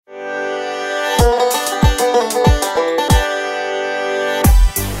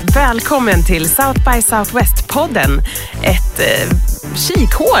Välkommen till South by Southwest-podden. Ett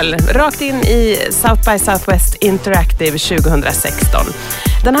kikhål rakt in i South by Southwest Interactive 2016.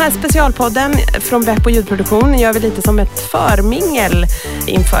 Den här specialpodden från Beppo ljudproduktion gör vi lite som ett förmingel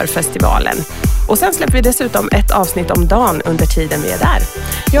inför festivalen. Och sen släpper vi dessutom ett avsnitt om dagen under tiden vi är där.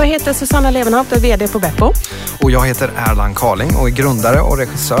 Jag heter Susanna Levenhaupt och är vd på Beppo. Och jag heter Erland Carling och är grundare och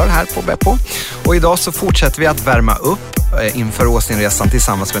regissör här på Beppo. Och idag så fortsätter vi att värma upp inför Åsningresan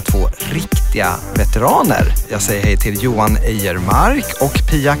tillsammans med två riktiga veteraner. Jag säger hej till Johan Ejermark och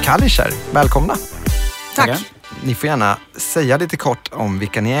Pia Kallischer. Välkomna. Tack. Ni får gärna säga lite kort om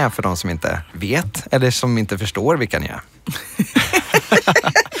vilka ni är för de som inte vet eller som inte förstår vilka ni är.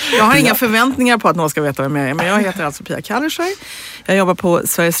 Jag har inga förväntningar på att någon ska veta vem jag är, men jag heter alltså Pia Kallischer. Jag jobbar på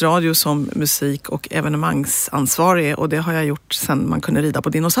Sveriges Radio som musik- och evenemangsansvarig och det har jag gjort sedan man kunde rida på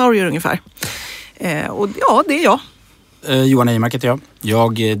dinosaurier ungefär. Och ja, det är jag. Johan Ejermark heter jag.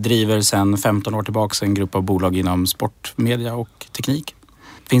 Jag driver sedan 15 år tillbaka en grupp av bolag inom sport, media och teknik.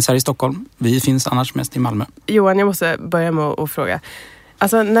 Finns här i Stockholm. Vi finns annars mest i Malmö. Johan, jag måste börja med att fråga.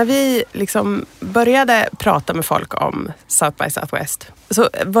 Alltså när vi liksom började prata med folk om South by Southwest så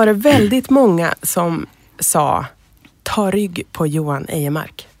var det väldigt många som sa ta rygg på Johan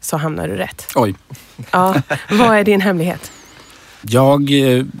Ejermark så hamnar du rätt. Oj. Ja, vad är din hemlighet? Jag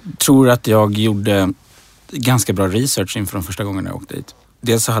tror att jag gjorde ganska bra research inför de första gångerna jag åkte dit.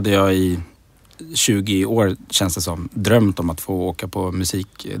 Dels så hade jag i 20 år, känns det som, drömt om att få åka på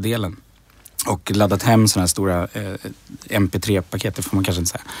musikdelen. Och laddat hem sådana här stora MP3-paket, får man kanske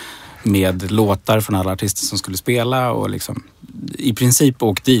inte säga, med låtar från alla artister som skulle spela och liksom i princip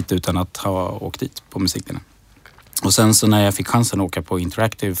åkt dit utan att ha åkt dit på musikdelen. Och sen så när jag fick chansen att åka på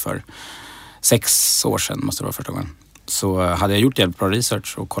Interactive för 6 år sedan, måste det vara första gången, så hade jag gjort jävligt bra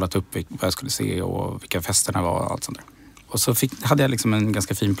research och kollat upp vad jag skulle se och vilka festerna var och allt sånt där. Och så hade jag liksom en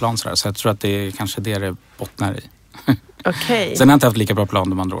ganska fin plan sådär, så jag tror att det är kanske det bottnar i. Okej. Sen har jag inte haft lika bra plan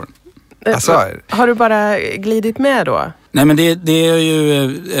de andra åren. Alltså, har du bara glidit med då? Nej, men det är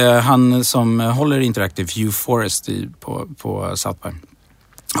ju han som håller Interactive, Hugh Forrest på South by.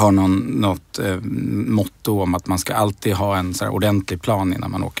 Har något motto om att man ska alltid ha en så här ordentlig plan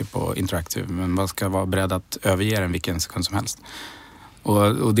innan man åker på Interactive. Men man ska vara beredd att överge den vilken sekund som helst.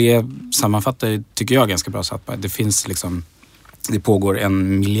 Och det sammanfattar, tycker jag, ganska bra South by. Det finns liksom, det pågår 1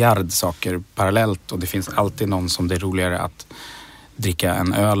 miljard saker parallellt och det finns alltid någon som det är roligare att dricka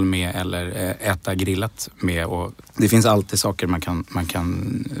en öl med eller äta grillat med. Och det finns alltid saker man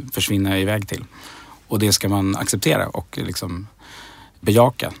kan försvinna iväg till. Och det ska man acceptera och liksom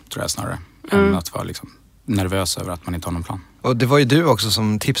bejaka, tror jag snarare. Än att vara liksom nervös över att man inte har någon plan. och det var ju du också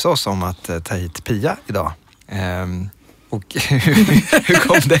som tipsade oss om att ta hit Pia idag. Och hur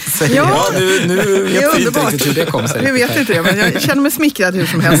kom det sig? Ja, nu det är underbart. riktigt hur det kom sig. Jag vet inte det, men jag känner mig smickrad hur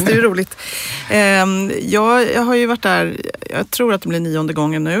som helst. Det är ju roligt. Jag har ju varit där, jag tror att det blir 9:e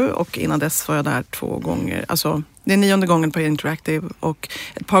gången nu och innan dess var jag där 2 gånger. Alltså, det är 9:e gången på Interactive och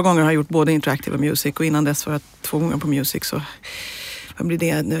ett par gånger har jag gjort både Interactive och Music och innan dess var jag 2 gånger på Music, så vad blir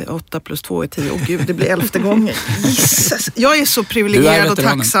det? 8 + 2 är 10. Åh gud, det blir 11:e gången. Jesus. Jag är så privilegierad och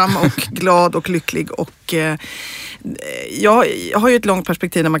tacksam och glad och lycklig och jag har ju ett långt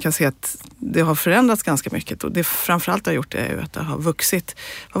perspektiv där man kan se att det har förändrats ganska mycket och det framförallt har gjort det är ju att det har vuxit.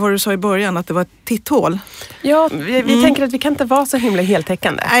 Vad var det du sa i början? Att det var ett titthål? Ja, vi tänker att vi kan inte vara så himla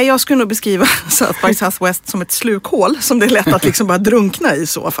heltäckande. Nej, jag skulle nog beskriva South by Southwest som ett slukhål som det är lätt att liksom bara drunkna i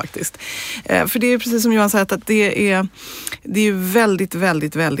så faktiskt. För det är precis som Johan sagt att det är ju väldigt,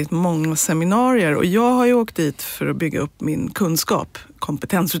 väldigt, väldigt många seminarier och jag har ju åkt dit för att bygga upp min kunskap,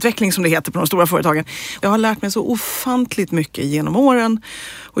 kompetensutveckling som det heter på de stora företagen. Jag har lärt mig så ofantligt mycket genom åren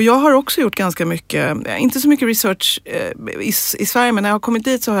och jag har också gjort ganska mycket, inte så mycket research i Sverige, men när jag har kommit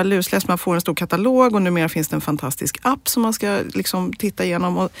dit så har jag lusläst, man får en stor katalog och numera finns det en fantastisk app som man ska liksom titta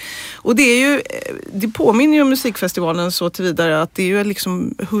igenom och det är ju, det påminner ju om musikfestivalen så tillvidare att det är ju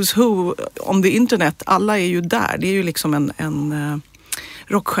liksom who's who on the internet, alla är ju där, det är ju liksom en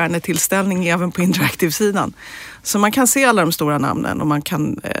rockstjärnetillställning även på Interactive-sidan. Så man kan se alla de stora namnen och man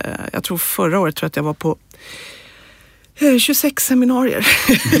kan, jag tror förra året att jag var på 26 seminarier.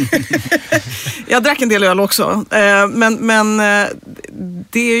 Jag drack en del öl också. Men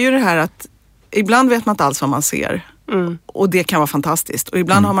det är ju det här att ibland vet man inte alls vad man ser. Och det kan vara fantastiskt. Och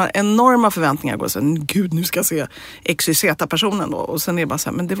ibland har man enorma förväntningar. Och sen, gud, nu ska jag se XYZ-personen då. Och sen är det bara så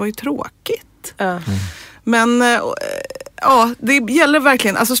här, men det var ju tråkigt. Men ja, det gäller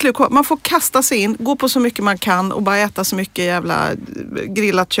verkligen, alltså man får kasta sig in, gå på så mycket man kan och bara äta så mycket jävla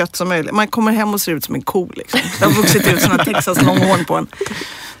grillat kött som möjligt. Man kommer hem och ser ut som en ko liksom. Det har vuxit ut sådana Texas långhorn på en. Nej,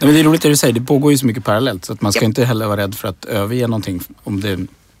 men det är roligt det du säger, det pågår ju så mycket parallellt så att man ska inte heller vara rädd för att överge någonting om det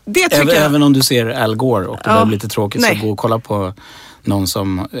Det tycker jag. Även om du ser Al Gore och det blir lite tråkigt, Nej. så gå och kolla på någon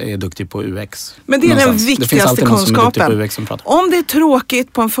som är duktig på UX. Men det är någonstans. den viktigaste det finns alltid någon som är duktig kunskapen. på UX som pratar. Om det är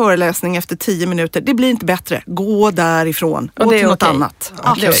tråkigt på en föreläsning efter 10 minuter, det blir inte bättre. Gå därifrån. Och Gå det är till något okej. annat. det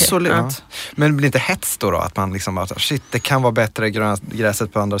är okej. Absolut. Ja. Men det blir inte hets då att man liksom bara, shit, det kan vara bättre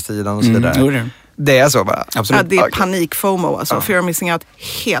gräset på andra sidan och så vidare. Jo, det. Det är så bara. Absolut. Ja, det är panik-FOMO, alltså. Fear of missing out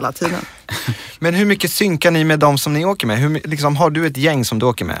hela tiden. Men hur mycket synkar ni med de som ni åker med? Liksom, har du ett gäng som du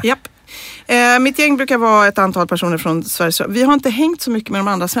åker med? Japp. Mitt gäng brukar vara ett antal personer från Sverige. Vi har inte hängt så mycket med de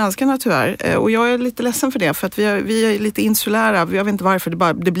andra svenskarna tyvärr. Och jag är lite ledsen för det. För att vi är lite insulära. Jag vet inte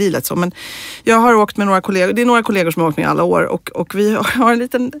varför, det blir lätt så. Men jag har åkt med några kollegor. Det är några kollegor som har åkt med i alla år. Och vi har en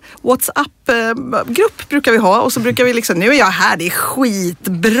liten WhatsApp-grupp brukar vi ha. Och så brukar vi liksom, nu är jag här, det är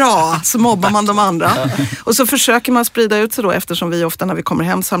skitbra. Så mobbar man de andra. Och så försöker man sprida ut sig då. Eftersom vi ofta när vi kommer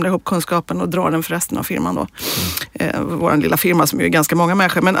hem samlar ihop kunskapen och drar den för resten av firman då. Vår lilla firma som är ganska många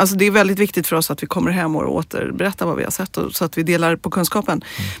människor. Men alltså det är väldigt viktigt för oss att vi kommer hem och återberättar vad vi har sett så att vi delar på kunskapen.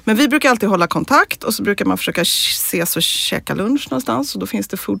 Men vi brukar alltid hålla kontakt och så brukar man försöka ses och käka lunch någonstans och då finns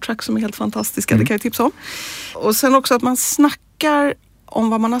det food trucks som är helt fantastiska, det kan jag tipsa om. Och sen också att man snackar om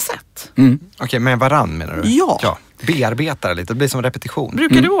vad man har sett. Okej, med varann menar du? Ja. Bearbetar lite, det blir som repetition.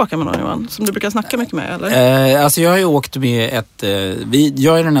 Brukar du åka med någon, Johan, som du brukar snacka mycket med, eller? Alltså jag har ju åkt med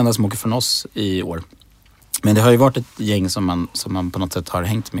jag är den enda som åker från oss i år. Men det har ju varit ett gäng som man på något sätt har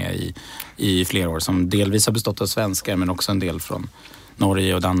hängt med i flera år. Som delvis har bestått av svenskar men också en del från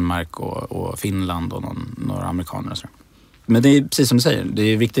Norge och Danmark och Finland och några amerikaner och så. Men det är precis som du säger, det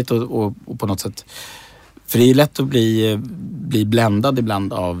är viktigt att på något sätt. För det är lätt att bli bländad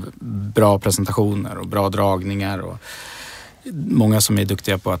ibland av bra presentationer och bra dragningar och många som är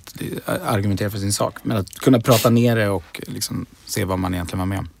duktiga på att argumentera för sin sak. Men att kunna prata ner det och liksom se vad man egentligen var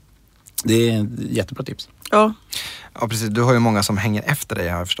med om. Det är ett jättebra tips. Ja. Ja, precis. Du har ju många som hänger efter dig,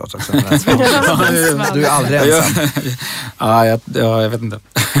 har jag förstått också. Du är aldrig ensam. Ja, jag vet inte.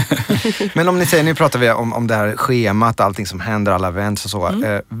 Men om ni säger, nu pratar vi om det här schemat, allting som händer, alla events och så.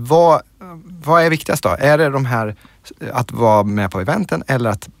 Vad är viktigast då? Är det de här att vara med på eventen eller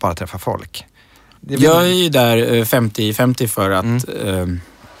att bara träffa folk? Jag är ju där 50-50 för att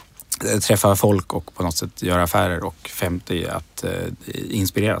träffa folk och på något sätt göra affärer och 50 att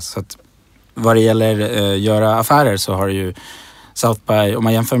inspireras. Så att vad det gäller göra affärer så har det ju South by, om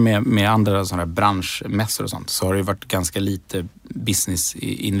man jämför med andra sådana här branschmässor och sånt, så har det varit ganska lite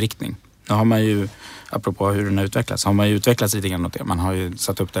business-inriktning. Nu har man ju, apropå hur den har utvecklats, har man ju utvecklats lite grann åt det. Man har ju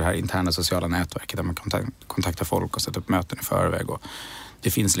satt upp det här interna sociala nätverket där man kontaktar folk och sätter upp möten i förväg och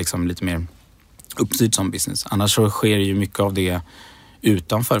det finns liksom lite mer uppstyrt som business. Annars så sker ju mycket av det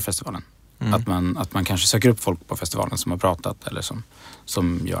utanför festivalen. Att man kanske söker upp folk på festivalen som har pratat eller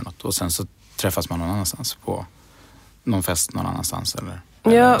som gör något och sen så träffas man någon annanstans på någon fest någon annanstans eller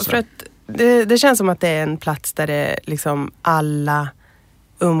Ja, så. för att det känns som att det är en plats där det liksom alla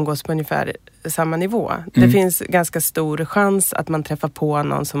umgås på ungefär samma nivå. Det finns ganska stor chans att man träffar på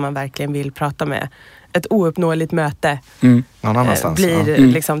någon som man verkligen vill prata med. Ett ouppnåeligt möte någon annanstans, blir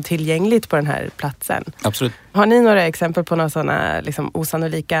liksom tillgängligt på den här platsen. Absolut. Har ni några exempel på några sådana liksom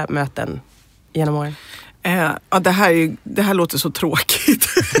osannolika möten genom åren? Ja, det här låter så tråkigt.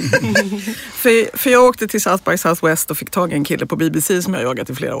 för jag åkte till South by Southwest och fick tag i en kille på BBC som jag jagat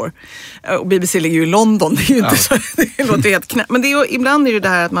i flera år. Och BBC ligger ju i London, det är ju inte så, det låter helt knäppt. Men ibland är det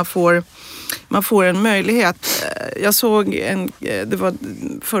här att man får en möjlighet. Jag såg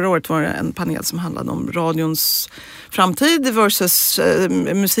förra året var det en panel som handlade om radions framtid versus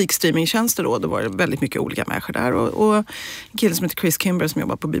musikstreamingtjänster då. Det var väldigt mycket olika människor där. Och en kille som heter Chris Kimber som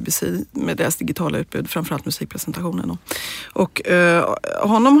jobbar på BBC med deras digitala utbud, framförallt musikpresentationen då. Och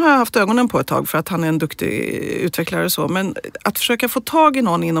honom har jag haft ögonen på ett tag för att han är en duktig utvecklare och så. Men att försöka få tag i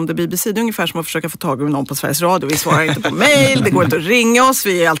någon inom det BBC, det är ungefär som att försöka få tag i någon på Sveriges Radio. Vi svarar inte på mejl, det går inte att ringa oss,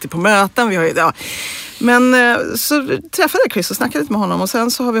 vi är alltid på möten. Men så träffade jag Chris och snackade lite med honom och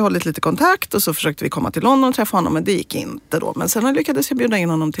sen så har vi hållit lite kontakt och så försökte vi komma till London och träffa honom men det gick inte då. Men sen lyckades jag bjuda in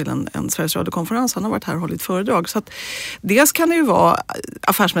honom till en Sveriges Radio-konferens. Han har varit här och hållit föredrag. Så att dels kan det ju vara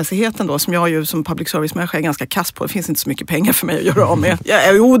affärsmässigheten då som jag ju som public service-människa är ganska kass på. Det finns inte så mycket pengar för mig att göra av med.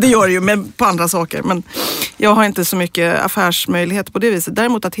 Jo, det gör det ju, men på andra saker. Men jag har inte så mycket affärsmöjligheter på det viset.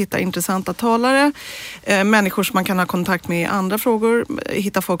 Däremot att hitta intressanta talare, människor som man kan ha kontakt med i andra frågor,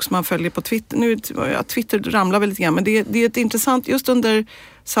 hitta folk som man följer på Twitter. Nu Twitter ramlar väl lite grann, men det är ett intressant, just under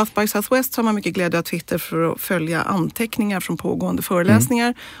South by Southwest har man mycket glädje av Twitter för att följa anteckningar från pågående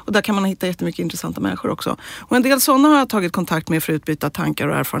föreläsningar. Och där kan man hitta jättemycket intressanta människor också. Och en del sådana har jag tagit kontakt med för att utbyta tankar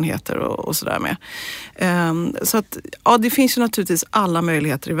och erfarenheter och sådär med. Så att, ja, det finns ju naturligtvis alla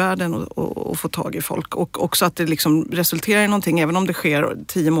möjligheter i världen att få tag i folk. Och också att det liksom resulterar i någonting, även om det sker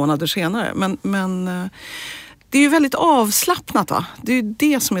 10 månader senare. Men det är ju väldigt avslappnat, va? Det är ju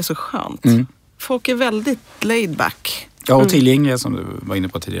det som är så skönt. Folk är väldigt laid back. Ja, och tillgängliga som du var inne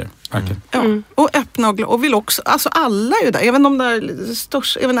på tidigare. Ja, och öppna och vill också, alltså alla är ju där, även de där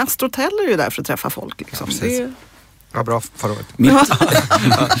även Astrotel är ju där för att träffa folk liksom. Ja, bra förra året.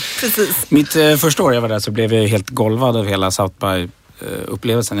 Precis. Mitt första år jag var där så blev jag helt golvad av hela South by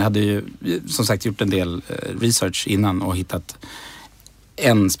upplevelsen. Jag hade ju som sagt gjort en del research innan och hittat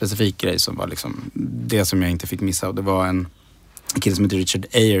en specifik grej som var liksom det som jag inte fick missa. Och det var en kille som heter Richard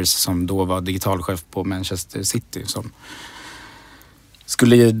Ayers som då var digitalchef på Manchester City som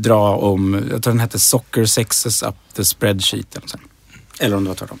skulle ju dra om, jag tror den hette Soccer Sexes Up the Spreadsheet eller om det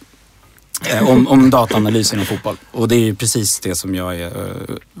var tvärtom. Om dataanalysen och fotboll. Och det är ju precis det som jag är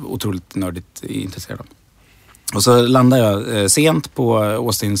otroligt nördigt intresserad av. Och så landar jag sent på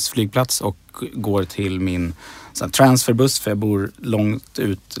Austins flygplats och går till min transferbuss, för jag bor långt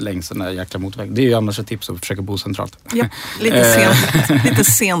ut längs den där jäkla motorvägen. Det är ju annars ett tips att försöka bo centralt. Ja, lite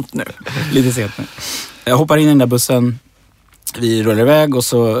sent nu. Lite sent nu. Jag hoppar in i den där bussen, vi rullar iväg och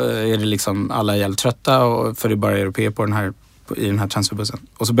så är det liksom alla jävligt trötta och för det är bara europeer i den här transferbussen.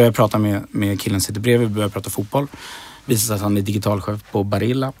 Och så börjar jag prata med killen som sitter bredvid, vi börjar prata fotboll. Visar sig att han är digitalchef på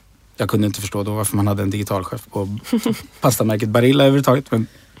Barilla. Jag kunde inte förstå då varför man hade en digitalchef på pastamärket Barilla överhuvudtaget.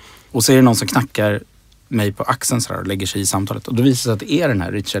 Och så är det någon som knackar mig på axeln så här och lägger sig i samtalet. Och då visar det sig att det är den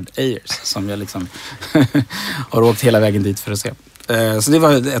här Richard Ayers som jag liksom har åkt hela vägen dit för att se. Så det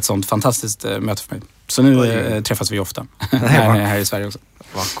var ett sånt fantastiskt möte för mig. Så nu träffas vi ofta här i Sverige också.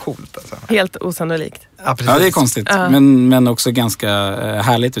 Vad coolt alltså. Helt osannolikt. Ja, det är konstigt. Men också ganska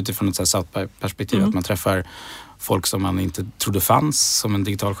härligt utifrån ett South by-perspektiv. Att man träffar folk som man inte trodde fanns som en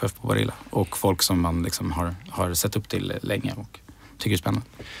digitalchef på Barilla. Och folk som man liksom har sett upp till länge och tycker är spännande.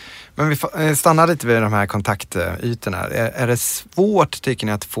 Men vi stannar lite vid de här kontaktytorna. Är det svårt, tycker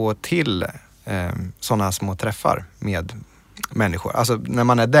ni, att få till sådana små träffar med människor? Alltså när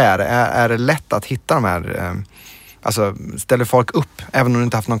man är där, är det lätt att hitta de här, alltså ställer folk upp, även om du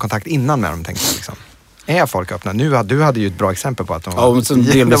inte haft någon kontakt innan med dem, tänkte jag liksom. Är folk öppna? Du hade ju ett bra exempel på att de var... Ja, men så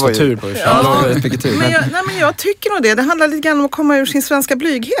delvis var tur på det. Ja, men jag tycker nog det. Det handlar lite grann om att komma ur sin svenska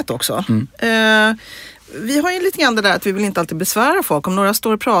blyghet också. Vi har ju lite grann det där att vi vill inte alltid besvära folk. Om några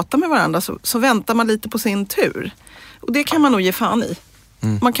står och pratar med varandra så väntar man lite på sin tur. Och det kan man nog ge fan i.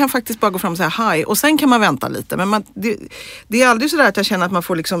 Man kan faktiskt bara gå fram och säga hej och sen kan man vänta lite. Men det är aldrig så där att jag känner att man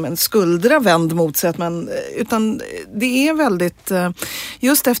får liksom en skuldra vänd mot sig. Utan det är väldigt,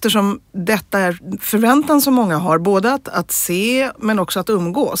 just eftersom detta är förväntan som många har. Både att se men också att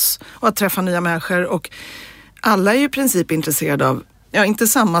umgås och att träffa nya människor. Och alla är ju i princip intresserade av, ja inte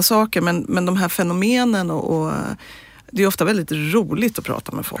samma saker men de här fenomenen och det är ofta väldigt roligt att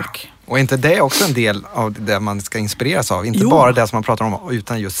prata med folk. Och inte det också en del av det man ska inspireras av? Inte bara det som man pratar om,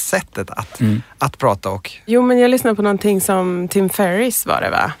 utan just sättet att prata och... Jo, men jag lyssnade på någonting som Tim Ferriss var det,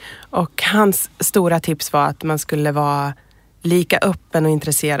 va? Och hans stora tips var att man skulle vara lika öppen och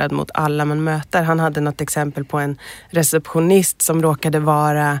intresserad mot alla man möter. Han hade något exempel på en receptionist som råkade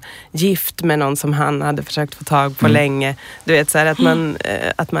vara gift med någon som han hade försökt få tag på länge. Du vet, så här,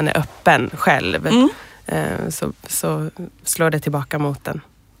 att man är öppen själv. Så slår det tillbaka mot den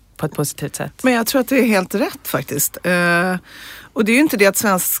på ett positivt sätt. Men jag tror att det är helt rätt faktiskt. Och det är ju inte det att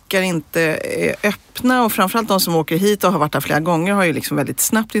svenskar inte är öppna, och framförallt de som åker hit och har varit där flera gånger har ju liksom väldigt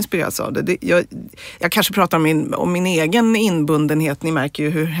snabbt inspirerats av det. Jag kanske pratar om min egen inbundenhet, ni märker ju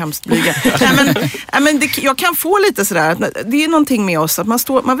hur hemskt blyga. Jag kan få lite sådär, att det är någonting med oss att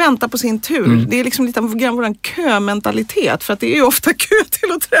man väntar på sin tur. Det är liksom lite av vår kömentalitet, för att det är ju ofta kö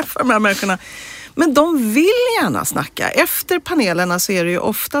till att träffa de här människorna. Men de vill gärna snacka. Efter panelerna så är det ju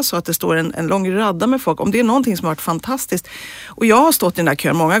ofta så att det står en lång radda med folk. Om det är någonting som har varit fantastiskt. Och jag har stått i den där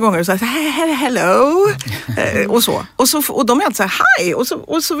kön många gånger och sagt hello och de är alltid så här hej.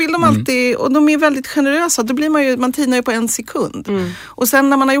 Och så vill de alltid, och de är väldigt generösa. Då blir man tinar ju på en sekund. Och sen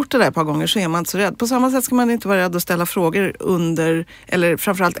när man har gjort det där ett par gånger så är man inte så rädd. På samma sätt ska man inte vara rädd att ställa frågor under, eller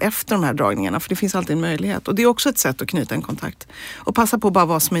framförallt efter de här dragningarna. För det finns alltid en möjlighet. Och det är också ett sätt att knyta en kontakt. Och passa på att bara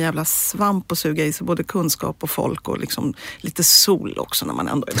vara som en jävla svamp och suga i sig både kunskap och folk och liksom lite sol också när man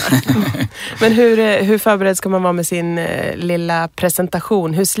ändå är där. Men hur förberedd ska man vara med sin lilla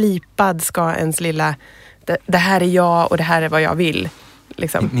presentation? Hur slipad ska ens lilla, det här är jag och det här är vad jag vill?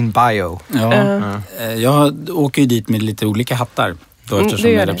 Liksom. Min bio. Ja. Jag åker ju dit med lite olika hattar. då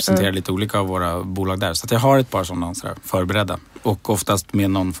eftersom jag representerar lite olika av våra bolag där. Så att jag har ett par sådana förberedda. Och oftast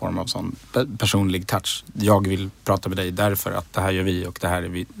med någon form av sån personlig touch. Jag vill prata med dig därför att det här gör vi och det här är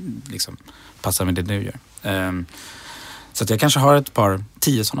vi, liksom, passar med det du gör. Så att jag kanske har ett par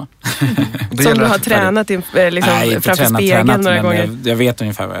 10 sådana. Som du har tränat framför spegeln några gånger? Jag vet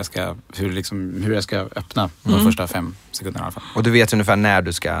ungefär hur jag ska öppna de första 5 sekunderna i alla fall. Och du vet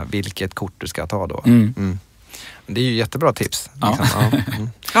ungefär vilket kort du ska ta då? Det är ju jättebra tips.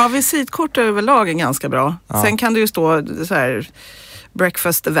 Ja, visitkort överlag är ganska bra. Ja. Sen kan det ju stå så här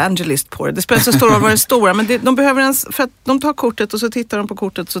breakfast evangelist på det. Det spelar så stor roll vad det stora, men de behöver för att de tar kortet och så tittar de på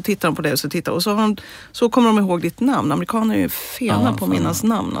kortet och så tittar de på det och så kommer de ihåg ditt namn. Amerikaner är ju fena på att minnas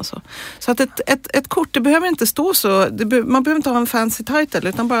namn alltså. Så att ett kort, det behöver inte stå så, man behöver inte ha en fancy title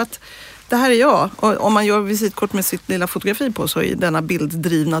utan bara att det här är jag. Och om man gör visitkort med sitt lilla fotografi på så i denna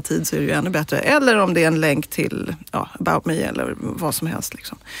bilddrivna tid så är det ju ännu bättre. Eller om det är en länk till About Me eller vad som helst.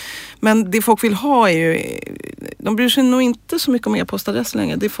 Liksom. Men det folk vill ha är ju... De bryr sig nog inte så mycket om e-postadresser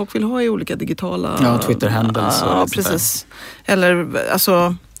längre. Det folk vill ha är olika digitala... Ja, Twitter-handles. Ja, precis. Eller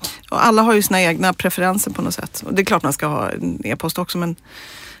alltså... Alla har ju sina egna preferenser på något sätt. Och det är klart man ska ha en e-post också, men...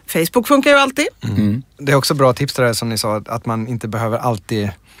 Facebook funkar ju alltid. Det är också bra tips där som ni sa, att man inte behöver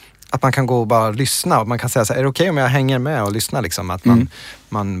alltid... Att man kan gå och bara lyssna och man kan säga så här, är det okej om jag hänger med och lyssnar liksom? Att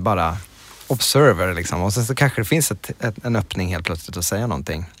man bara observer liksom. Och sen så kanske det finns en öppning helt plötsligt att säga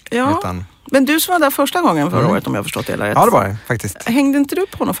någonting. Ja, men du som var där första gången förra året om jag har förstått det eller rätt. Ja, det var det faktiskt. Hängde inte du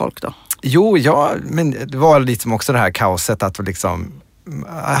på någon folk då? Jo, men det var liksom också det här kaoset att liksom...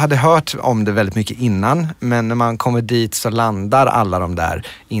 Jag hade hört om det väldigt mycket innan, men när man kommer dit så landar alla de där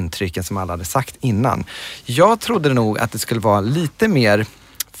intrycken som alla hade sagt innan. Jag trodde nog att det skulle vara lite mer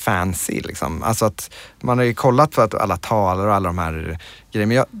fancy liksom. Alltså att man har ju kollat på att alla talar och alla de här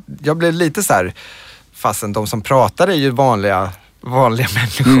grejerna. Men jag blev lite så här, fastän de som pratar är ju vanliga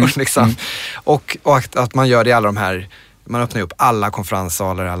människor liksom. Och att man gör det i alla de här, man öppnar upp alla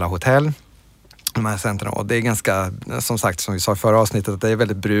konferenssalar, alla hotell. De här centren. Och det är ganska, som sagt, som vi sa i förra avsnittet, att det är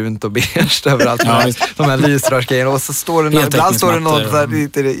väldigt brunt och beige överallt. De här lysrörsgrejerna. Och så står det, ibland står det något där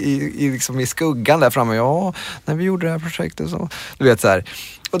liksom i skuggan där framme. Ja, när vi gjorde det här projektet så. Du vet så här.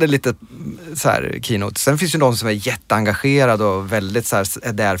 Och det är lite så här keynote. Sen finns ju de som är jätteengagerade och väldigt så här,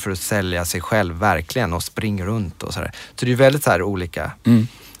 är där för att sälja sig själv verkligen och springer runt och så här. Så det är väldigt så här olika.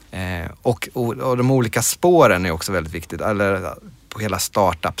 Och de olika spåren är också väldigt viktigt. Eller på hela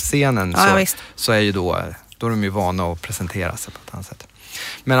startup-scenen så är ju då är de ju vana att presentera sig på ett annat sätt.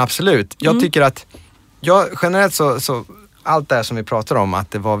 Men absolut, jag tycker att generellt så allt det här som vi pratar om,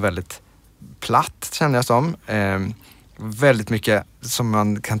 att det var väldigt platt känner jag som. Väldigt mycket som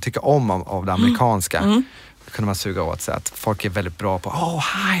man kan tycka om av det amerikanska. Då kunde man suga åt sig att folk är väldigt bra på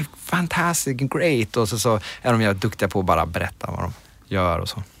hi, fantastic, great. Och så är de ju duktiga på att bara berätta vad de gör och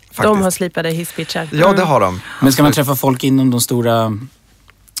så. Faktiskt. De har slipade hisspitchar. Ja, det har de. Men ska man träffa folk inom de stora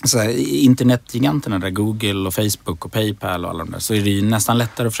internetgiganterna där, Google och Facebook och PayPal och alla de där, så är det ju nästan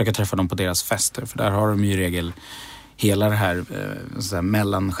lättare att försöka träffa dem på deras fester. För där har de ju i regel hela det här,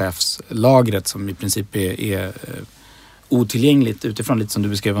 mellanchefslagret som i princip är otillgängligt utifrån, lite som du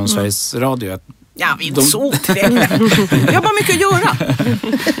beskrev om Sveriges Radio. Att vi är inte så otillgängliga. Vi har bara mycket att göra.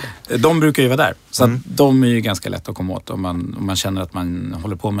 De brukar ju vara där. Så att de är ju ganska lätt att komma åt om man känner att man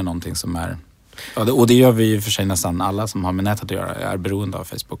håller på med någonting som är... Och det gör vi ju för sig nästan alla som har med nätet att göra, är beroende av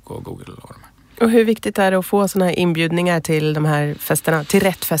Facebook och Google och de här. Och hur viktigt är det att få såna här inbjudningar till de här festerna, till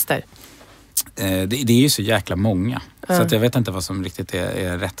rätt fester? Det är ju så jäkla många. Så att jag vet inte vad som riktigt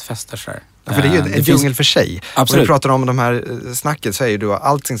är rätt fester så här. Ja, för det är ju ett djungel för sig. Absolut. Om vi pratar om de här snacket så är ju då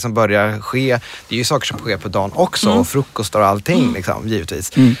allting som börjar ske, det är ju saker som sker på dagen också och frukostar och allting liksom,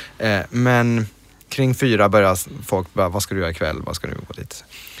 givetvis. Men kring 4 börjar folk bara, vad ska du göra ikväll? Vad ska du gå dit?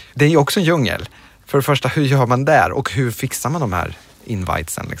 Det är ju också en djungel. För det första, hur gör man där? Och hur fixar man de här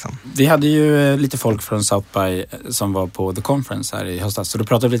invitesen liksom? Vi hade ju lite folk från South by som var på The Conference här i höstas, så då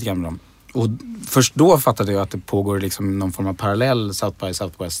pratade vi lite grann om dem. Och först då fattade jag att det pågår liksom någon form av parallell South by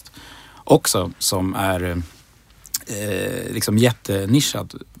Southwest också, som är liksom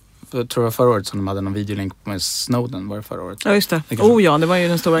jättenischad. Jag tror det var förra året som de hade någon videolänk med Snowden. Var det förra året? Ja, just det. Det var ju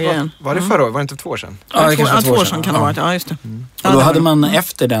den stora grejen. Var det förra året? Var det inte 2 år sedan? Ja, det kanske var 2 år sedan kan det ha varit. Ja, just det. Och då hade man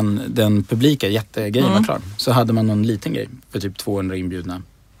efter den publika jättegrejen var klar, så hade man någon liten grej för typ 200 inbjudna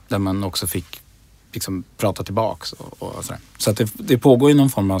där man också fick liksom prata tillbaks och sådär. Så att det pågår ju någon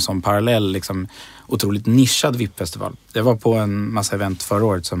form av som parallell liksom otroligt nischad VIP-festival. Jag var på en massa event förra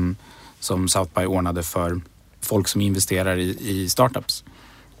året som South by ordnade för folk som investerar i startups.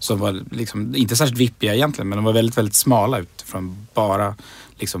 Som var liksom inte särskilt vippiga egentligen, men de var väldigt, väldigt smala utifrån bara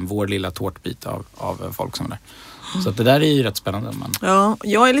liksom vår lilla tårtbit av folk som var där. Så att det där är ju rätt spännande. Ja,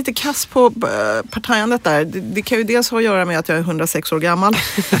 jag är lite kass på partajandet där. Det kan ju dels ha att göra med att jag är 106 år gammal.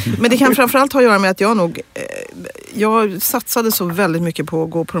 Men det kan framförallt ha att göra med att jag satsade så väldigt mycket på att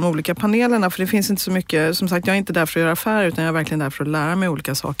gå på de olika panelerna. För det finns inte så mycket, som sagt, jag är inte där för att göra affärer utan jag är verkligen där för att lära mig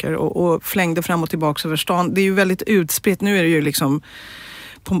olika saker. Och flängde fram och tillbaka över stan. Det är ju väldigt utspritt. Nu är det ju liksom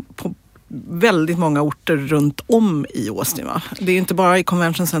på väldigt många orter runt om i Austin. Va? Det är ju inte bara i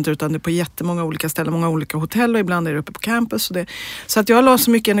Convention Center utan det är på jättemånga olika ställen, många olika hotell och ibland är det uppe på campus. Så att jag la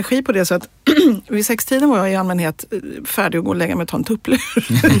så mycket energi på det så att vid 6-tiden var jag i allmänhet färdig att gå och lägga mig och ta en tupplur.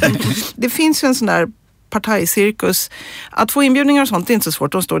 Det finns ju en sån där partajcirkus. Att få inbjudningar och sånt är inte så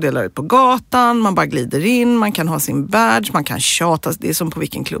svårt. De står och delar ut på gatan, man bara glider in, man kan ha sin badge, man kan tjata, det är som på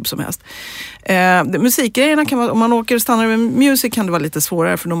vilken klubb som helst. Musikgrejerna kan vara, om man åker och stannar med music kan det vara lite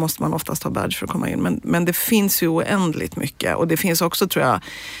svårare för då måste man oftast ha badge för att komma in. Men det finns ju oändligt mycket och det finns också tror jag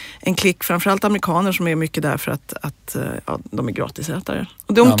en klick, framförallt amerikaner som är mycket där för att de är gratisätare.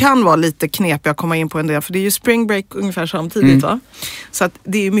 Och de kan vara lite knepiga att komma in på en del för det är ju spring break ungefär samtidigt va? Så att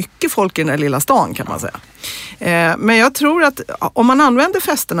det är mycket folk i den där lilla stan kan man säga. Men jag tror att om man använder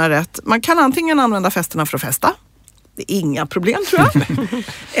festerna rätt, man kan antingen använda festerna för att festa. Det är inga problem tror jag.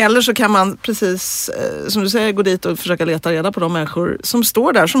 Eller så kan man precis som du säger gå dit och försöka leta reda på de människor som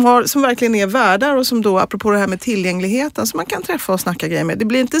står där, som verkligen är värdar och som då apropå det här med tillgängligheten som man kan träffa och snacka grejer med. Det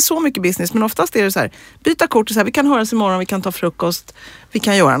blir inte så mycket business men oftast är det så här, byta kort och så här, vi kan höras imorgon, vi kan ta frukost, vi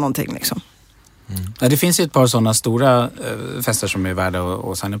kan göra någonting liksom. Ja, det finns ju ett par sådana stora fester som är värda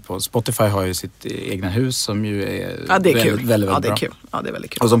att signa upp på. Spotify har ju sitt egna hus som ju är det är väldigt, kul. väldigt Ja, det är bra. kul. Ja, det är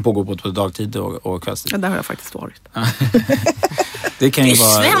väldigt kul. Och som pågår på dagtid och kvällstid. Ja, där har jag faktiskt varit. Det kan ju det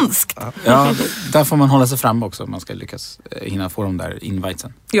är vara svenskt! Ja, där får man hålla sig fram också om man ska lyckas hinna få de där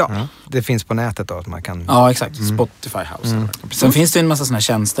invitesen. Ja. Det finns på nätet då att man kan... Ja, exakt. Spotify House. Sen finns det en massa såna här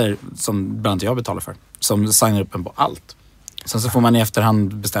tjänster som bland annat jag betalar för. Som signar upp en på allt. Sen så får man i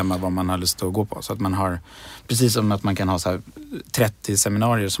efterhand bestämma vad man har lust att gå på. Så att man har, precis som att man kan ha så här 30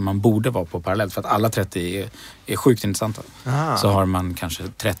 seminarier som man borde vara på parallellt. För att alla 30 är sjukt intressanta. Aha. Så har man kanske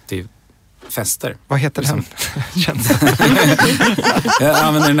 30 fester. Vad heter den tjänsten? Jag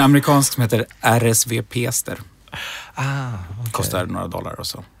använder en amerikansk som heter RSVP-ster. Okay. Kostar några dollar och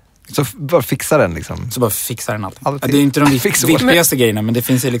så. Så bara fixa den liksom? Så bara fixar den allting. Alltid. Det är inte de viktigaste grejerna men det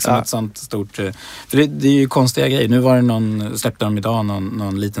finns ju liksom ett sånt stort... För det är ju konstiga grejer. Nu var det släppte de idag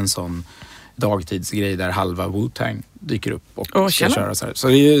någon liten sån dagtidsgrej där halva Wu-Tang dyker upp och ska köra så här. Så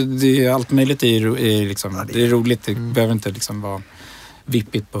det är allt möjligt. Det är roligt. Det behöver inte liksom vara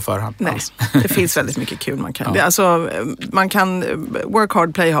vippigt på förhand. Nej, det finns väldigt mycket kul man kan. Ja. Man kan work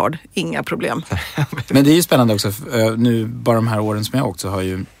hard, play hard. Inga problem. Men det är ju spännande också. Nu bara de här åren som jag åkt så har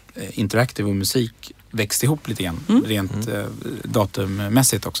ju interaktiv och musik växt ihop lite grann. Rent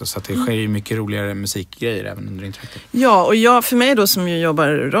datummässigt också. Så att det sker ju mycket roligare musikgrejer även under interaktiv. Ja, och för mig då som ju jobbar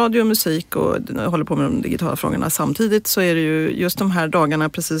radio och musik och håller på med de digitala frågorna samtidigt så är det ju just de här dagarna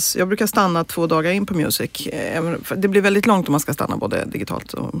precis. Jag brukar stanna 2 dagar in på music. Det blir väldigt långt om man ska stanna både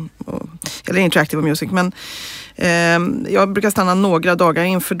digitalt eller interaktiv och music. Men jag brukar stanna några dagar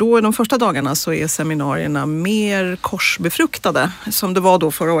in för då de första dagarna så är seminarierna mer korsbefruktade som det var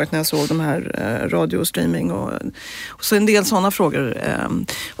då förra året när jag såg de här radio och streaming och så en del sådana frågor.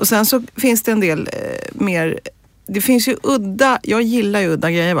 Och sen så finns det en del mer. Det finns ju jag gillar ju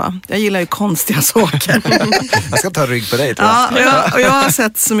udda grejer va? Jag gillar ju konstiga saker. Jag ska ta rygg på dig tror jag. Ja, och jag har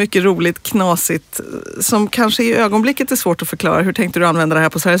sett så mycket roligt, knasigt som kanske i ögonblicket är svårt att förklara. Hur tänkte du använda det här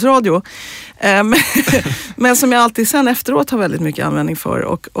på Sveriges Radio? Men som jag alltid sen efteråt har väldigt mycket användning för.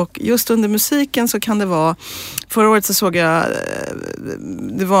 Och just under musiken så kan det vara... Förra året så såg jag...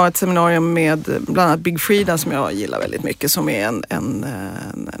 Det var ett seminarium med bland annat Big Frida som jag gillar väldigt mycket. Som är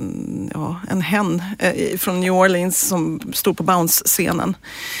en hen från New Orleans som stod på Bounce-scenen.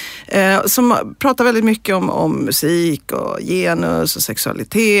 Som pratar väldigt mycket om musik och genus och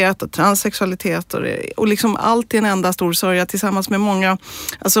sexualitet och transsexualitet och liksom allt i en enda stor sörja tillsammans med många,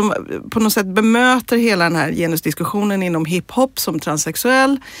 alltså på något sätt bemöter hela den här genusdiskussionen inom hiphop som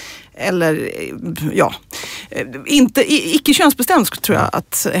transsexuell eller icke könsbestämd tror jag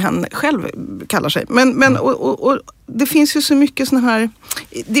att hen själv kallar sig. Men det finns ju så mycket såna här,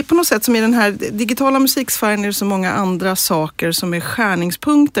 det är på något sätt som i den här digitala musiksfären är det så många andra saker som är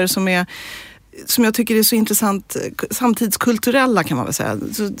skärningspunkter som jag tycker är så intressant, samtidskulturella kan man väl säga.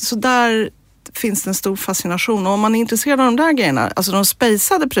 Så där finns det en stor fascination och om man är intresserad av de där grejerna, alltså de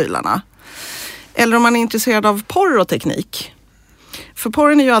spejsade prylarna eller om man är intresserad av porr och teknik För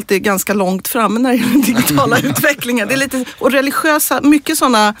porren är ju alltid ganska långt framme när det gäller den digitala utvecklingen. Det är lite, och religiösa, mycket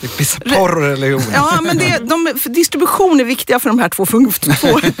sådana... Porr och religion. Ja, men distribution är viktiga för de här två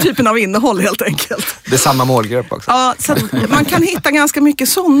typerna av innehåll helt enkelt. Det är samma målgrupp också. Ja, så att man kan hitta ganska mycket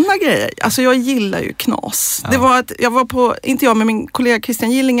sådana grejer. Alltså jag gillar ju knas. Det var jag var på, inte jag men min kollega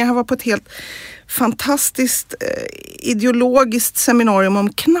Christian Gillinger, han var på ett helt fantastiskt ideologiskt seminarium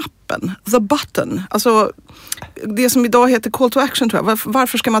om knappen, the button. Alltså det som idag heter call to action tror jag.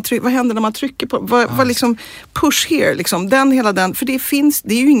 Varför ska man trycka, vad händer när man trycker på, vad liksom push here liksom, hela den, för det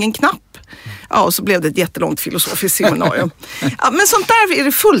är ju ingen knapp. Ja, och så blev det ett jättelångt filosofiskt seminarium. Ja, men sånt där är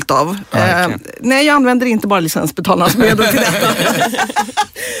det fullt av. Nej, jag använder inte bara licensbetalarnas medel till detta.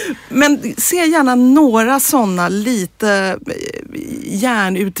 Men se gärna några sådana lite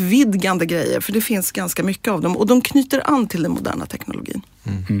hjärnutvidgande grejer. För det finns ganska mycket av dem. Och de knyter an till den moderna teknologin.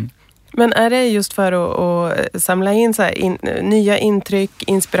 Mm. Men är det just för att samla in så här nya intryck,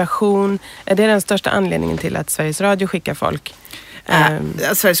 inspiration? Är det den största anledningen till att Sveriges Radio skickar folk?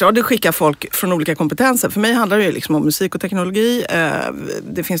 Sveriges Radio skickar folk från olika kompetenser. För mig handlar det ju liksom om musik och teknologi.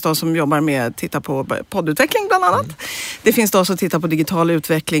 Det finns de som jobbar med att titta på poddutveckling bland annat. Det finns de som tittar på digital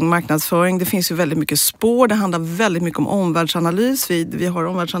utveckling, marknadsföring. Det finns ju väldigt mycket spår. Det handlar väldigt mycket om omvärldsanalys. Vi har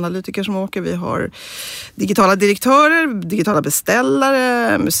omvärldsanalytiker som åker. Vi har digitala direktörer, digitala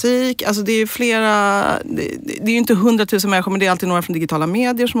beställare, musik. Alltså det är ju flera... Det är ju inte 100 000 människor, men det är alltid några från digitala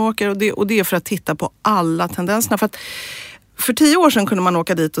medier som åker. Och det är för att titta på alla tendenserna. För 10 år sedan kunde man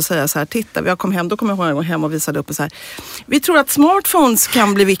åka dit och säga så här, titta, då kom jag hem och visade upp och så här. Vi tror att smartphones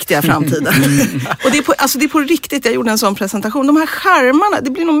kan bli viktiga i framtiden. Och det är på riktigt, jag gjorde en sån presentation. De här skärmarna, det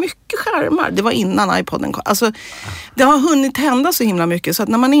blir nog mycket skärmar. Det var innan iPoden kom. Alltså, det har hunnit hända så himla mycket. Så att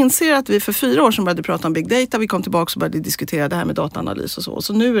när man inser att vi för 4 år sedan började prata om big data, vi kom tillbaka och började diskutera det här med dataanalys och så.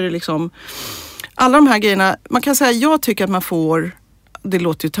 Så nu är det liksom, alla de här grejerna, man kan säga, jag tycker att man får... Det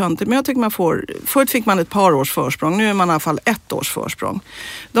låter ju töntigt, men jag tycker man får... Förut fick man ett par års försprång, nu är man i alla fall 1 års försprång.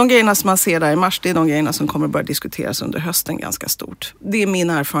 De grejerna som man ser där i mars, det är de grejerna som kommer att börja diskuteras under hösten ganska stort. Det är min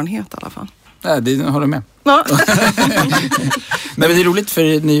erfarenhet i alla fall. Ja, det håller med. Ja. Men det är roligt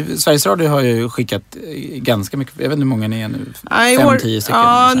för Sveriges Radio har ju skickat ganska mycket. Jag vet inte hur många ni är nu. 5-10 stycken.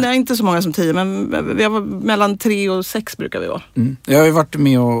 Ja, nej, inte så många som 10, men vi har mellan 3 och 6 brukar vi vara. Jag har ju varit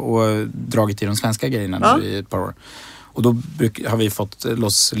med och dragit i de svenska grejerna nu i ett par år. Och då har vi fått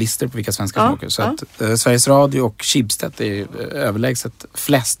loss listor på vilka svenska som åker. Så att Sveriges Radio och Schibsted är överlägset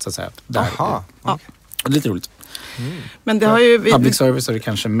flest så att säga. Där. Aha. Ja. Det är lite roligt. Men det har ju... Public service är det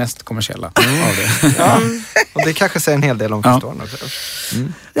kanske mest kommersiella av det. Ja. Och det kanske säger en hel del om förstående.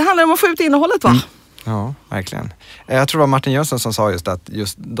 Det handlar om att få ut innehållet, va? Ja, verkligen. Jag tror det var Martin Jönsson som sa just att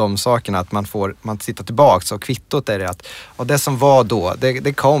just de sakerna att man tittar tillbaka och kvittot är det att det som var då,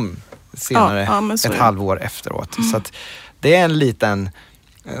 det kom senare ett halvår efteråt. Så att det är en liten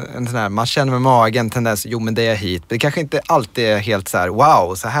en sån här, man känner med magen tendens, jo men det är hit. Det kanske inte alltid är helt så här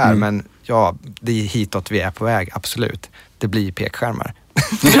wow så här, men ja, det är hitåt vi är på väg, absolut. Det blir pekskärmar.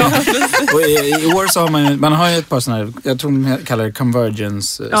 Och i år så har man har ju ett par sådana här, jag tror man kallar det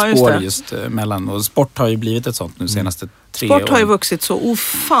convergence-spår just mellan, och sport har ju blivit ett sånt nu senaste 3 år. Sport har ju vuxit så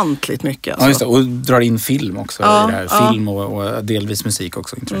ofantligt mycket. Alltså. Ja, just det, och drar in film också i det här. Film och delvis musik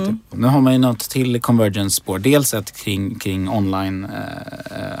också. Nu har man ju något till convergence-spår. Dels ett kring online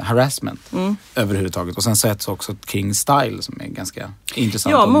harassment överhuvudtaget. Och sen så ett också kring style som är ganska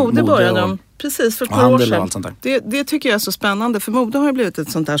intressant. Ja, mode började de precis för ett par år sedan. Sånt där. Det tycker jag är så spännande. För mode har ju blivit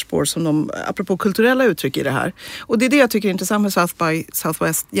ett sånt här spår som de, apropå kulturella uttryck i det här. Och det är det jag tycker är intressant med South by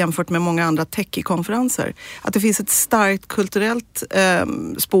Southwest jämfört med många andra techie-konferenser. Att det finns ett starkt kulturellt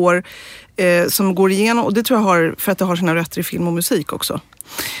spår som går igenom, och det tror jag har för att det har sina rötter i film och musik också.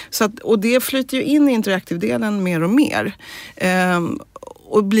 Så att, och det flyter ju in i interaktivdelen mer och mer.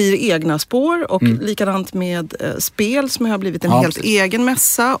 Och blir egna spår, och likadant med spel som har blivit en helt egen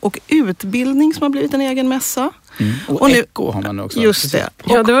mässa, och utbildning som har blivit en egen mässa. Och nu, Echo har man också. Just det.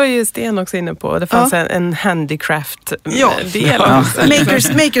 Ja, det var ju Sten också inne på. Det fanns en handicraft-del.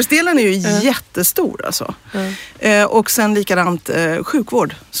 Makersdelen är ju jättestor alltså. Och sen likadant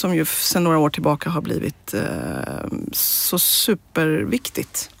sjukvård som ju sedan några år tillbaka har blivit så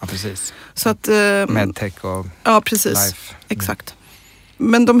superviktigt. Ja, precis. Så att, medtech och life. Exakt.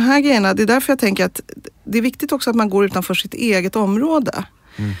 Men de här grejerna, det är därför jag tänker att det är viktigt också att man går utanför sitt eget område.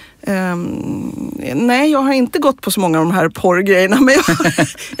 Nej, jag har inte gått på så många av de här porrgrejerna, men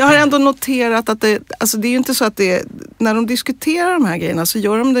jag har ändå noterat att det är ju inte så att när de diskuterar de här grejerna så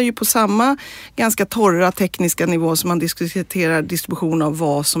gör de det ju på samma ganska torra tekniska nivå som man diskuterar distribution av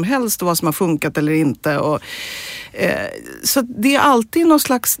vad som helst och vad som har funkat eller inte. Så det är alltid någon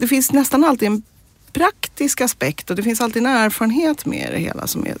slags, det finns nästan alltid praktisk aspekt och det finns alltid en erfarenhet med det hela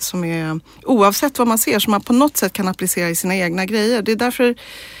som är oavsett vad man ser, som man på något sätt kan applicera i sina egna grejer. Det är därför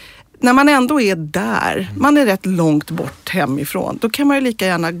när man ändå är där, man är rätt långt bort hemifrån, då kan man ju lika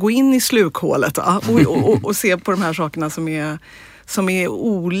gärna gå in i slukhålet och se på de här sakerna som är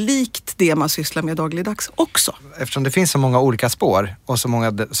olikt det man sysslar med dagligdags också. Eftersom det finns så många olika spår och så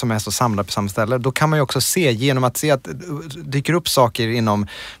många som är så samlade på samma ställe, då kan man ju också se genom att se att det dyker upp saker inom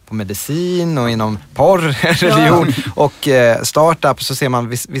på medicin och inom porr, religion och startup, så ser man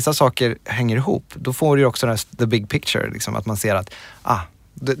vissa saker hänger ihop. Då får du ju också the big picture, liksom, att man ser att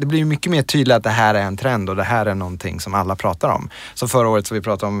det blir mycket mer tydligt att det här är en trend och det här är någonting som alla pratar om. Som förra året, som vi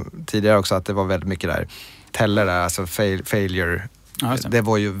pratade om tidigare också, att det var väldigt mycket där teller där, alltså failure. Ja, det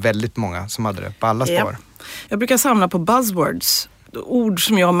var ju väldigt många som hade det på alla spår. Ja. Jag brukar samla på buzzwords, ord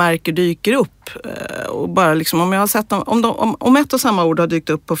som jag märker dyker upp. Och bara liksom, om jag har sett dem, om ett och samma ord har dykt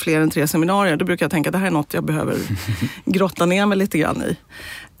upp på fler än 3 seminarier, då brukar jag tänka att det här är något jag behöver grotta ner mig lite grann i.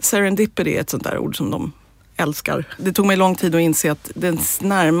 Serendipity är ett sånt där ord som de älskar. Det tog mig lång tid att inse att den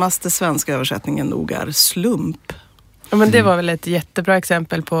närmaste svenska översättningen nog är slump. Ja, men det var väl ett jättebra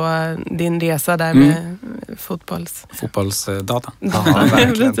exempel på din resa där med fotbollsdata. Ja,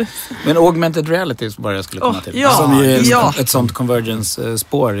 verkligen. Men augmented reality bara jag skulle komma till. Som ju är ett sånt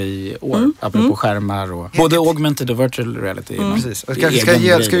convergence-spår i år, apropå skärmar och både augmented och virtual reality. Precis.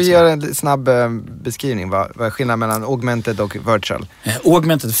 Ska vi göra en snabb beskrivning? Vad är skillnaden mellan augmented och virtual?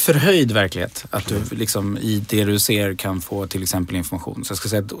 Augmented, förhöjd verklighet. Att du liksom i det du ser kan få till exempel information. Så jag ska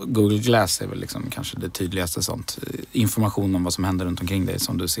säga att Google Glass är väl liksom kanske det tydligaste sånt. Information om vad som händer runt omkring dig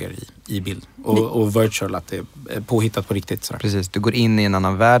som du ser i bild. Och virtual, att det är påhittat på riktigt. Sådär. Precis, du går in i en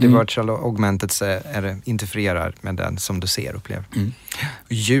annan värld i virtual, och augmented så är det interfererar med den som du ser och upplever.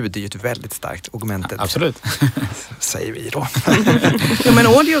 Och ljud är ju ett väldigt starkt augmented. Ja, absolut. Säger vi då. Ja, men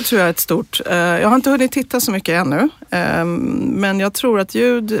audio tror jag är ett stort. Jag har inte hunnit titta så mycket ännu. Men jag tror att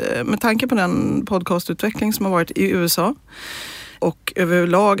ljud, med tanke på den podcastutveckling som har varit i USA, och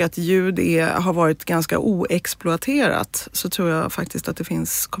överlag att ljud har varit ganska oexploaterat, så tror jag faktiskt att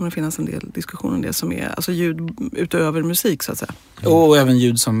kommer att finnas en del diskussion om det som är alltså ljud utöver musik så att säga. Och även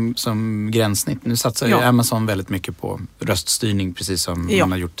ljud som gränssnitt. Nu satsar ju Amazon väldigt mycket på röststyrning, precis som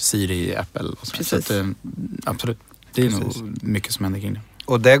man har gjort Siri i Apple. Och så. Så att, absolut, det är nog mycket som händer kring det.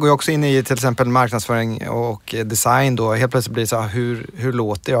 Och det går ju också in i till exempel marknadsföring och design då. Helt plötsligt blir det så här, hur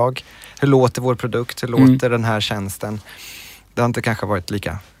låter jag? Hur låter vår produkt? Hur låter den här tjänsten? Det har inte kanske varit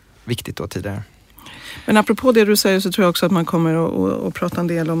lika viktigt då tidigare. Men apropå det du säger, så tror jag också att man kommer att prata en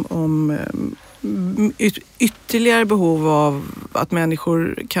del om ytterligare behov av att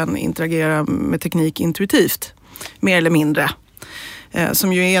människor kan interagera med teknik intuitivt, mer eller mindre.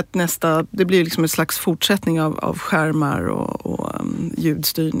 Som ju är det blir liksom ett slags fortsättning av skärmar och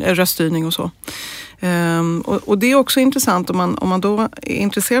röststyrning och så. Och det är också intressant, om man då är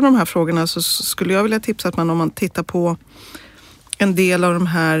intresserad av de här frågorna, så skulle jag vilja tipsa att om man tittar på en del av de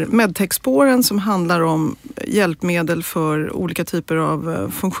här medtech-spåren som handlar om hjälpmedel för olika typer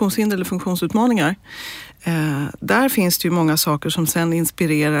av funktionshinder eller funktionsutmaningar. Där finns det ju många saker som sen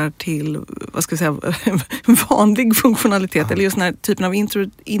inspirerar till, vad ska jag säga, vanlig funktionalitet eller just den här typen av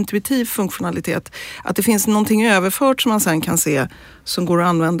intuitiv funktionalitet. Att det finns någonting överfört som man sen kan se som går att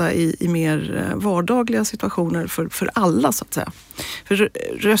använda i mer vardagliga situationer för alla så att säga. För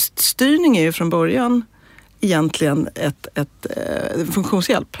röststyrning är ju från början egentligen ett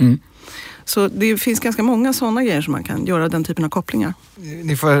funktionshjälp. Så det finns ganska många sådana grejer som man kan göra den typen av kopplingar.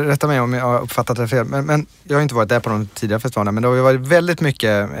 Ni får rätta mig om jag har uppfattat det fel. Men jag har inte varit där på de tidigare festivalerna. Men det har ju varit väldigt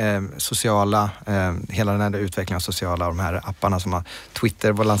mycket sociala, hela den här utvecklingen av sociala, de här apparna som har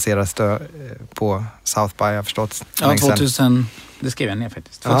Twitter var lanserades på South by, jag har förstått. Ja, 2000, det skrev jag ner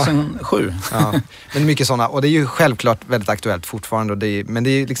faktiskt. 2007. Ja, men mycket sådana. Och det är ju självklart väldigt aktuellt fortfarande. Men det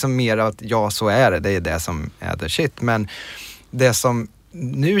är ju liksom mer att så är det. Det är det som är the shit. Men det som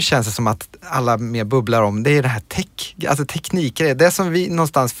nu känns det som att alla mer bubblar om, det är det här tekniker. Det som vi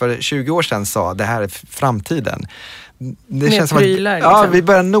någonstans för 20 år sedan sa, det här är framtiden. Det känns som att liksom. Vi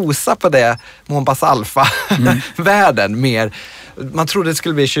börjar nosa på det Månbas Alpha-världen mer. Man trodde det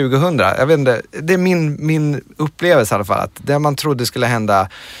skulle bli 2000. Jag vet inte, det är min upplevelse i alla fall, att det man trodde skulle hända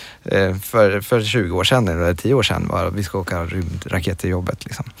för 20 år sedan eller 10 år sedan var att vi ska åka rymdraket till jobbet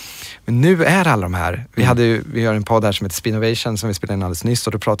liksom. Men nu är alla de här, vi har en podd här som heter Spinnovation som vi spelade in alldeles nyss,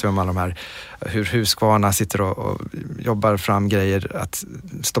 och då pratar vi om alla de här, hur Husqvarna sitter och jobbar fram grejer att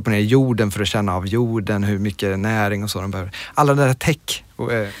stoppa ner i jorden för att känna av jorden, hur mycket näring och så de behöver. Alla det där tech.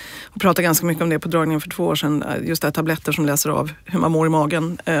 och pratade ganska mycket om det på dragningen för 2 år sedan. Just det här tabletter som läser av hur man mår i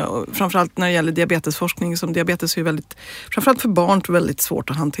magen. Och framförallt när det gäller diabetesforskning, som diabetes är ju väldigt, framförallt för barn, väldigt svårt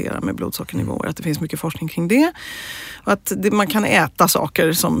att hantera med blodsockernivåer. Att det finns mycket forskning kring det. Och att man kan äta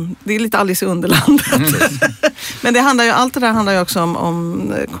saker som, det är lite Alice i Underlandet. Men det handlar ju, allt det där handlar ju också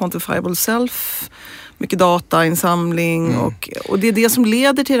om quantifiable self, mycket datainsamling och det är det som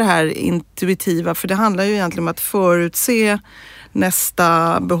leder till det här intuitiva, för det handlar ju egentligen om att förutse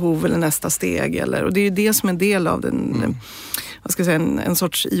nästa behov eller nästa steg, och det är ju det som är en del av den, vad ska jag säga, en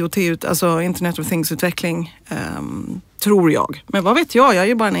sorts IoT, alltså Internet of Things-utveckling, tror jag. Men vad vet jag är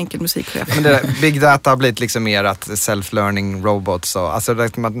ju bara en enkel musikchef. Men det, big data har blivit liksom mer att self-learning robots och, alltså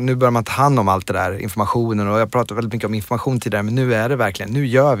nu börjar man ta hand om allt det där informationen, och jag pratar väldigt mycket om information tidigare, men nu är det verkligen, nu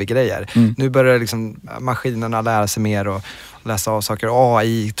gör vi grejer. Nu börjar liksom maskinerna lära sig mer och läsa av saker.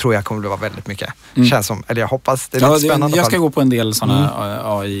 AI tror jag kommer att vara väldigt mycket. Känns som, eller jag hoppas, det är lite spännande. Jag ska gå på en del sådana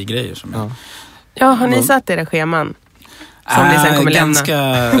AI-grejer som Ja, har ni satt era scheman? Som ni sen kommer ganska,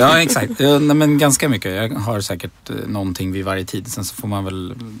 lämna. Ja, exakt. Men ganska mycket. Jag har säkert någonting vid varje tid. Sen så får man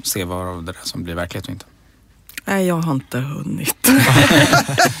väl se vad av det där som blir verklighet och inte. Nej, jag har inte hunnit. Jag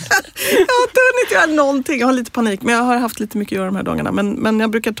har inte hunnit göra någonting. Jag har lite panik, men jag har haft lite mycket att göra de här dagarna. Men jag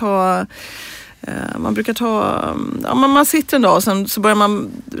brukar ta... man sitter en dag och sen så börjar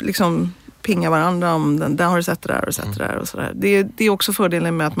man liksom pinga varandra om den. Där har du sett det där och sett det där och sådär. Det är också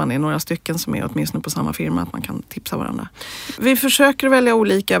fördelen med att man är några stycken som är åtminstone på samma firma, att man kan tipsa varandra. Vi försöker välja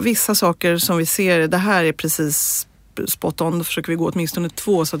olika, vissa saker som vi ser, det här är precis spot on, då försöker vi gå åtminstone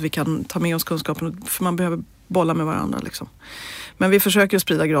 2 så att vi kan ta med oss kunskapen, för man behöver bolla med varandra liksom. Men vi försöker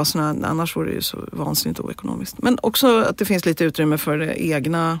sprida graserna, annars vore det ju så vansinnigt oekonomiskt. Men också att det finns lite utrymme för det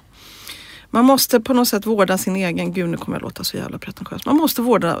egna. Man måste på något sätt vårda sin egen, gud nu kommer jag låta så jävla pretentiös. Man måste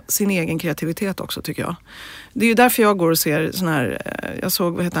vårda sin egen kreativitet också, tycker jag. Det är ju därför jag går och ser sån här, jag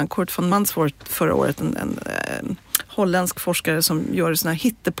såg, vad heter han, Kurt von Mansworth förra året, en holländsk forskare som gör såna här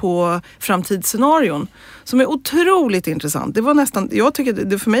hittepå framtidsscenarion som är otroligt intressant. Det var nästan, jag tycker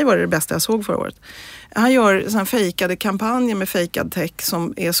det för mig var det bästa jag såg förra året. Han gör såna här fejkade kampanjer med fejkad tech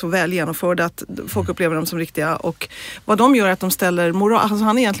som är så väl genomförda att folk upplever dem som riktiga, och vad de gör är att de ställer moral, alltså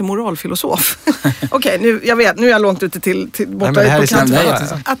han är egentligen moralfilosof. Okej, nu är jag långt ute till borta ut på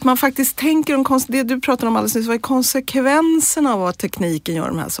kanten. Att man faktiskt tänker om det du pratade om alldeles nyss, vad är konsekvenserna av att tekniken gör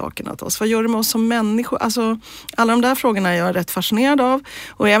de här sakerna åt oss? Vad gör det med oss som människor? Alltså alla de där frågorna är jag rätt fascinerad av,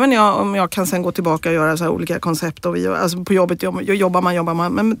 och även om jag kan sen gå tillbaka och göra så här olika koncept, och alltså på jobbet jobbar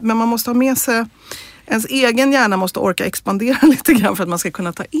man, men man måste ha med sig, ens egen hjärna måste orka expandera lite grann för att man ska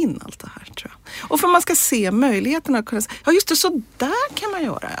kunna ta in allt det här, tror jag. Och för att man ska se möjligheterna, ja just det, så där kan man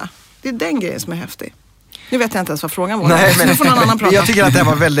göra, ja. Det är den grejen som är häftig. Nu vet jag inte ens vad frågan var. Nej, men nu får någon annan prata. Jag tycker att det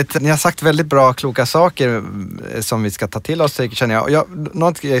var väldigt, ni har sagt väldigt bra, kloka saker som vi ska ta till oss, känner jag.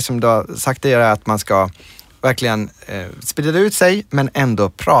 Något grej som du har sagt är att man ska verkligen sprida ut sig, men ändå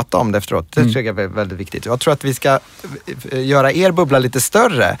prata om det efteråt. Det tycker jag är väldigt viktigt. Jag tror att vi ska göra er bubbla lite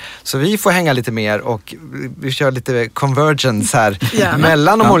större, så vi får hänga lite mer, och vi kör lite convergence här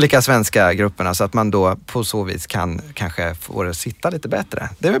mellan de olika svenska grupperna, så att man då på så vis kan kanske få det sitta lite bättre.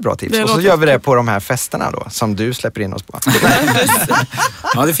 Det är väl bra tips. Och så gör vi det på de här festerna då, som du släpper in oss på.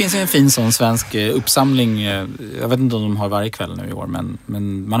 Ja, det finns en fin sån svensk uppsamling. Jag vet inte om de har varje kväll nu i år,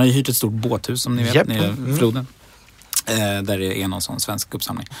 men man har ju hyrt ett stort båthus, som ni vet, nere i floden. Där det är någon sån svensk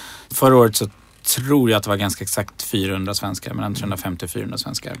uppsamling. Förra året så tror jag att det var ganska exakt 400 svenskar, mellan 350 och 400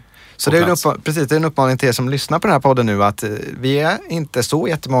 svenskar. Så det är en uppmaning till er som lyssnar på den här podden nu, att vi är inte så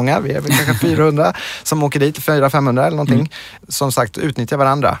jättemånga, vi är väl kanske 400 som åker dit, 400-500 eller någonting. Som sagt, utnyttja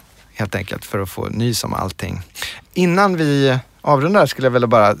varandra helt enkelt för att få nys om allting. Innan vi avrundar skulle jag väl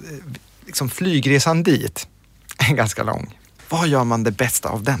bara, liksom flygresan dit är ganska lång. Vad gör man det bästa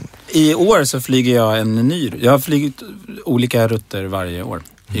av den? I år så flyger jag jag har flygit olika rutter varje år.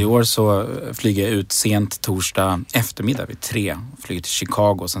 I år så flyger jag ut sent torsdag eftermiddag vid 3. Flyger till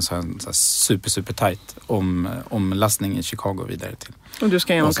Chicago, sen så har jag en super tight omlastning i Chicago vidare till. Och du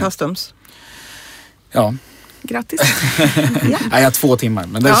ska igenom customs? Ja. Grattis. Jag har 2 timmar.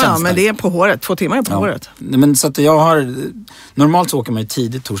 Men men det är på håret. 2 timmar är på håret. Men så att normalt så åker man ju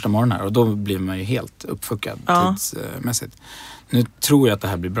tidigt torsdag morgon här, och då blir man ju helt uppfuckad tidsmässigt. Nu tror jag att det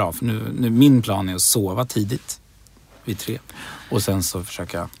här blir bra, för nu min plan är att sova tidigt vid 3 och sen så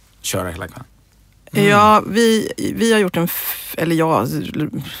försöka jag köra hela kvällen. Ja, vi har gjort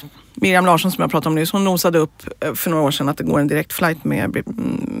Miriam Larsson som jag pratade om nyss, hon nosade upp för några år sedan att det går en direkt flight med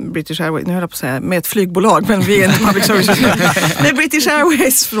British Airways, nu höll jag på att säga med ett flygbolag, men vi är en public service med British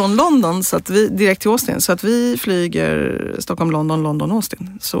Airways från London, så att vi direkt till Austin, så att vi flyger Stockholm, London, London,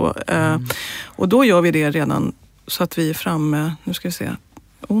 Austin. Så, och då gör vi det redan så att vi är framme, nu ska vi se,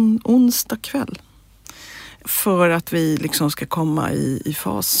 onsdag kväll. För att vi liksom ska komma i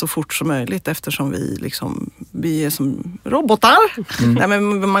fas så fort som möjligt eftersom vi är som robotar. Nej,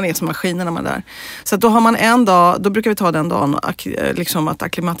 men man är som maskiner när man är där. Så att då har man en dag, då brukar vi ta den dagen att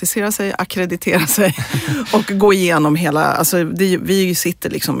akklimatisera sig, akkreditera sig och gå igenom hela, alltså vi sitter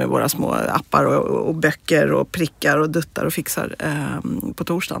liksom med våra små appar och böcker och prickar och duttar och fixar på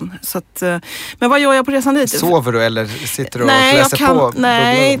torsdagen. Så att, men vad gör jag på resan dit? Sover du eller sitter du och läser på?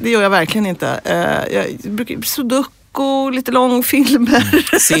 Nej, det gör jag verkligen inte. Jag brukar sudoku, lite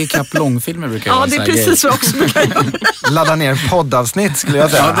långfilmer. Se ikapp långfilmer brukar jag Ja, det är precis så också brukar jag. Ladda ner en poddavsnitt skulle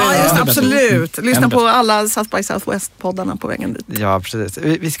jag säga. Ja, just absolut. Lyssna på alla South by Southwest-poddarna på vägen dit. Ja, precis.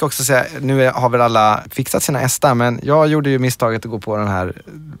 Vi ska också säga, nu har väl alla fixat sina ästar, men jag gjorde ju misstaget att gå på den här,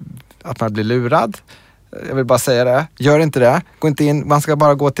 att man blir lurad. Jag vill bara säga det. Gör inte det. Gå inte in. Man ska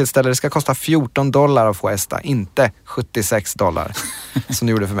bara gå till ett ställe. Det ska kosta $14 att få ästa. Inte $76. Som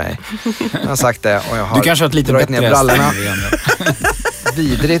du gjorde för mig. Jag har sagt det och jag har... Du kanske har ett lite bättre brallorna.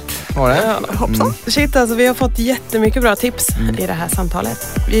 Vidrigt var det. Ja, hoppsan. Shit, alltså vi har fått jättemycket bra tips i det här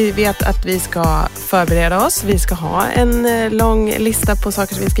samtalet. Vi vet att vi ska förbereda oss. Vi ska ha en lång lista på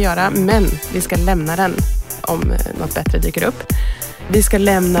saker som vi ska göra. Men vi ska lämna den om något bättre dyker upp. Vi ska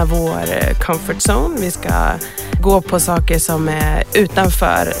lämna vår comfort zone. Vi ska gå på saker som är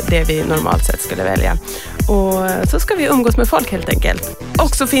utanför det vi normalt sett skulle välja. Och så ska vi umgås med folk helt enkelt.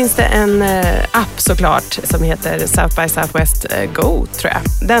 Och så finns det en app såklart som heter South by Southwest Go, tror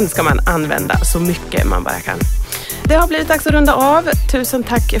jag. Den ska man använda så mycket man bara kan. Det har blivit dags att runda av. Tusen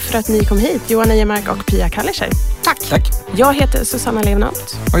tack för att ni kom hit, Johan Ejemark och Pia Kallischer. Tack. Jag heter Susanna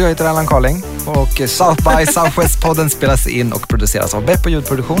Leonant. Och jag heter Allan Carling. Och South by Southwest-podden spelas in och produceras av Beppo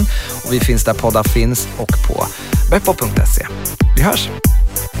ljudproduktion. Och vi finns där poddar finns och på beppo.se. Vi hörs!